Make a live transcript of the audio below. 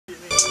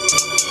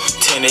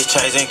Tennis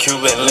chains and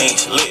Cuban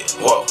links, lit,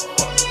 whoa.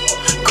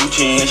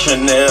 Gucci and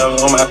Chanel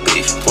on my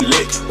bitch,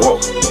 lit, whoa.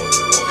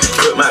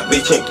 Put my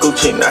bitch in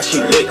Gucci, now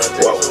she lit,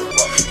 whoa.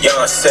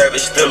 Young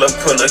Savage, still a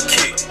puller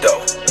kick,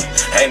 though.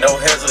 Ain't no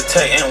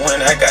hesitating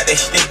when I got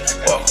that stick,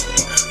 whoa.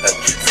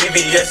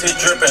 VVS is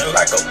dripping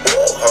like a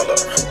bull, hold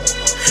up.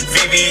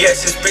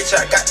 VVS is bitch,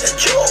 I got the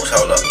jewels,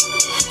 hold up.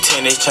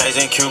 Tennis chains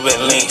and Cuban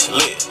links,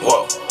 lit,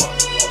 whoa.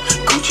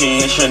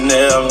 Gucci and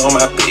Chanel on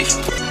my bitch,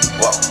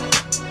 whoa.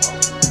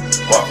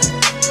 Whoa.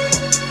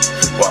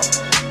 Whoa.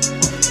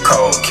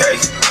 Cold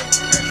case.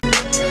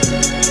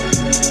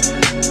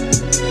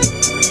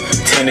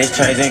 Tennis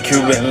chains and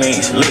Cuban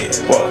links, lit,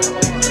 whoa.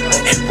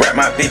 Wrap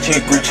my bitch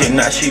in Gucci,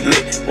 now she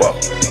lit, whoa.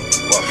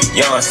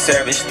 Young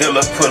Savage, still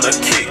a puller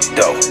kick,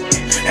 though.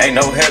 Ain't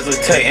no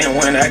hesitating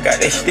when I got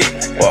that stick,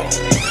 whoa.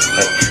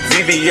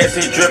 VVS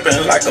is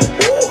dripping like a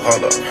bull,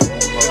 hold up.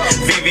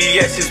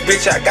 VVS is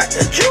bitch, I got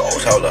the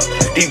jewels, hold up.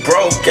 These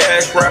broke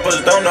ass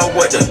rappers don't know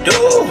what to do.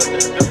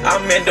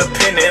 I'm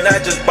independent, I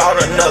just bought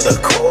another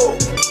coupe.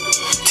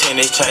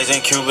 Tennis chains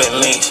and Cuban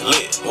links,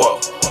 lit, whoa.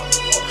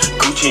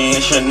 Gucci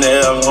and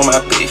Chanel on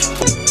my bitch.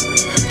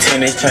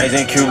 Tennis chains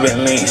and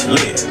Cuban links,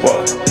 lit,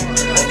 whoa.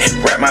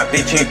 Wrap my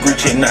bitch in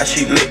Gucci, now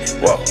she lit,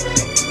 whoa.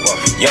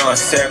 Young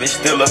Savage,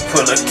 still a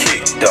puller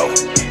kick, though.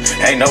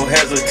 Ain't no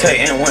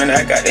hesitating when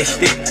I got that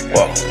stick,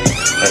 whoa.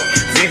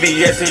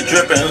 VVS is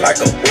dripping like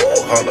a bull,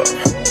 hold up.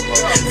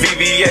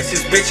 VVS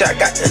is bitch, I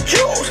got the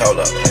jewels, hold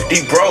up.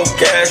 These broke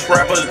ass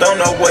rappers don't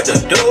know what to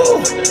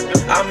do.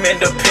 I'm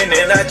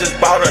independent, I just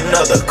bought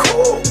another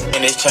coupe.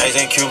 Tennis chains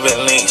and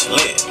Cuban links,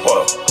 lit,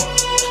 whoa.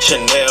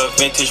 Chanel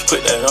vintage,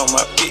 put that on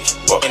my bitch,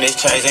 whoa. Tennis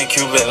chains and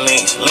Cuban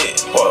links, lit,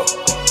 whoa.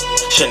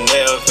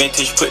 Chanel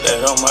vintage, put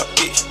that on my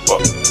bitch,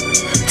 whoa.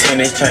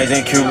 Tennis chains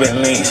and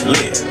Cuban links,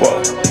 lit, whoa.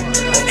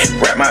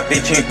 Wrap my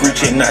bitch in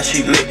Gucci, now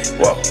she lit,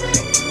 whoa.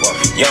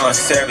 Young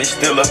Savage,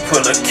 still a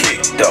puller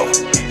kick, though.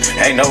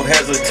 Ain't no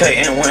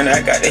hesitating when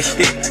I got that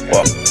stick,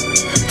 whoa.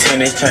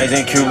 Tennis chains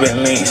and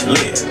Cuban links,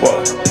 lit,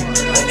 whoa.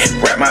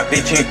 Wrap my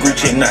bitch in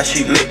Gucci, now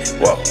she lit,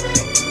 whoa.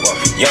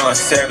 Young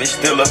Savage,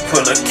 still a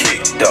puller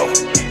kick, though.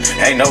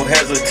 Ain't no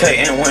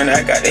hesitating when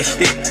I got that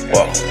stick,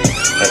 whoa.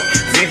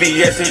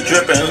 VVS is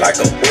dripping like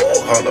a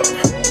bull, hold up.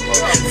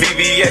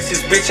 VVS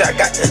is bitch, I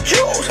got the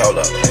jewels, hold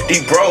up.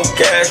 These broke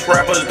ass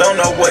rappers don't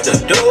know what to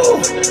do.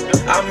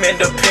 I'm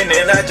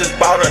independent, I just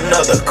bought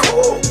another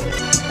coupe,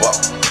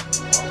 whoa.